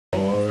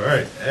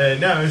Alright,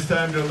 and now it's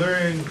time to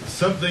learn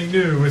something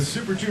new with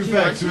Super True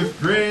Facts with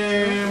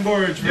Graham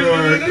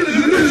Borgfjord.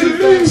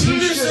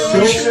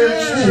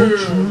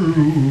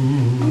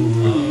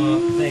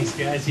 Thanks,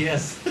 guys.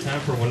 Yes, time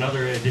for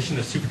another edition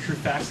of Super True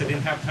Facts I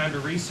didn't have time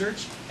to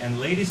research. And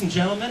ladies and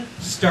gentlemen,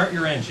 start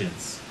your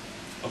engines.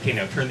 Okay,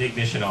 now turn the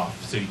ignition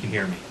off so you can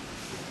hear me.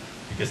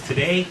 Because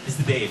today is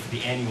the day for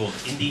the annual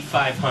Indy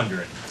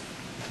 500.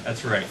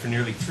 That's right, for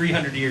nearly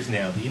 300 years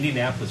now, the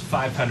Indianapolis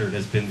 500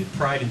 has been the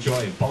pride and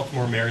joy of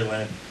Baltimore,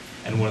 Maryland,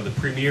 and one of the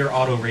premier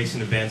auto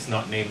racing events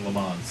not named Le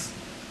Mans.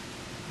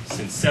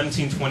 Since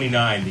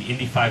 1729, the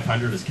Indy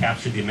 500 has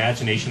captured the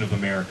imagination of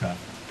America.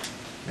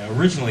 Now,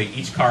 originally,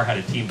 each car had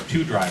a team of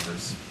 2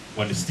 drivers,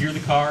 one to steer the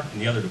car and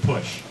the other to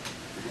push.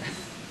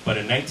 But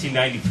in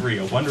 1993,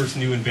 a wondrous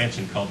new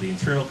invention called the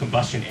internal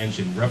combustion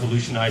engine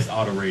revolutionized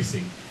auto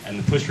racing, and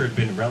the pusher had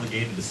been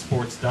relegated to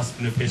sports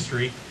dustbin of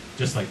history,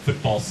 just like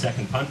football's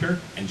second punter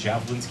and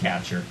javelin's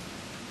catcher.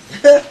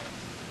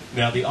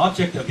 Now, the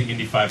object of the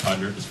Indy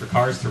 500 is for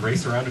cars to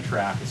race around a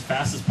track as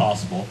fast as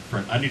possible for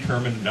an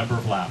undetermined number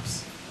of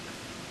laps.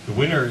 The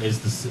winner is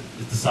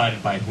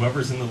decided by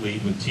whoever's in the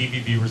lead when TV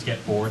viewers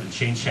get bored and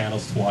change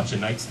channels to watch A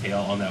Knight's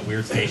Tale on that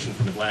weird station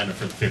from Atlanta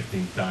for the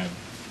 15th time.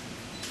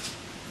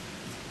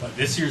 But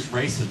this year's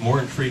race is more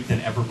intrigued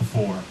than ever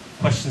before.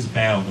 Questions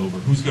abound over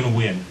who's going to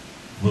win.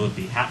 Will it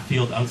be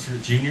Hatfield Unser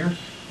Jr.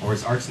 or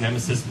his arch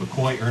nemesis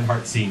McCoy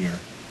Earnhardt Sr.?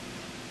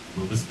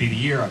 Will this be the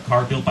year a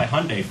car built by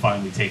Hyundai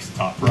finally takes the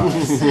top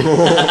prize?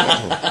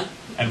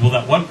 And will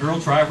that one girl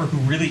driver who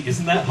really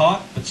isn't that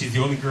hot, but she's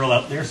the only girl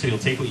out there, so you'll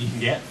take what you can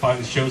get,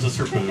 finally shows us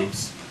her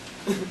boobs?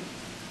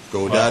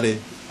 Go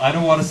Daddy. I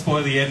don't want to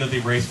spoil the end of the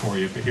race for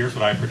you, but here's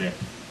what I predict.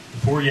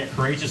 The poor yet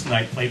courageous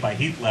knight, played by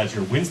Heath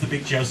Ledger, wins the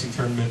big jousting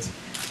tournament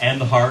and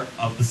the heart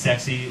of the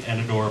sexy and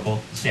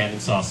adorable Shannon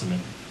Sossaman.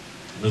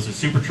 Those are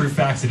super true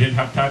facts I didn't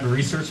have time to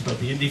research about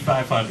the Indy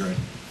 500.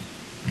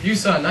 You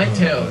saw Night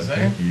Tales, eh?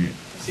 Thank you.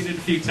 I've seen it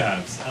a few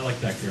times. I like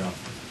that girl.